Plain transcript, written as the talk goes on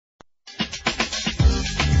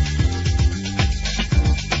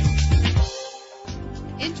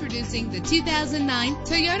Introducing the 2009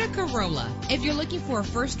 Toyota Corolla. If you're looking for a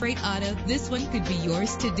first-rate auto, this one could be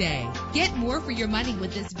yours today. Get more for your money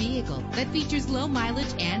with this vehicle that features low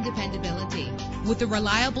mileage and dependability. With a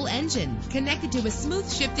reliable engine connected to a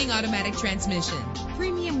smooth shifting automatic transmission,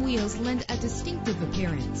 premium wheels lend a distinctive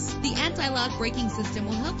appearance. The anti-lock braking system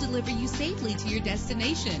will help deliver you safely to your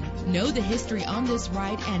destination. Know the history on this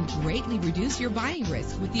ride and greatly reduce your buying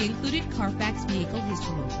risk with the included Carfax Vehicle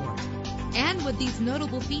History Report. And with these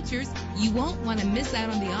notable features, you won't want to miss out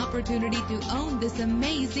on the opportunity to own this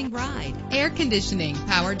amazing ride. Air conditioning,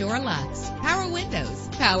 power door locks, power windows,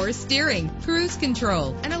 power steering, cruise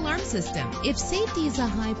control, an alarm system. If safety is a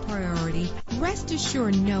high priority, rest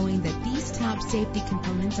assured knowing that these top safety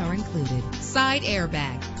components are included. Side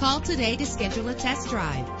airbag. Call today to schedule a test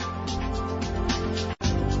drive.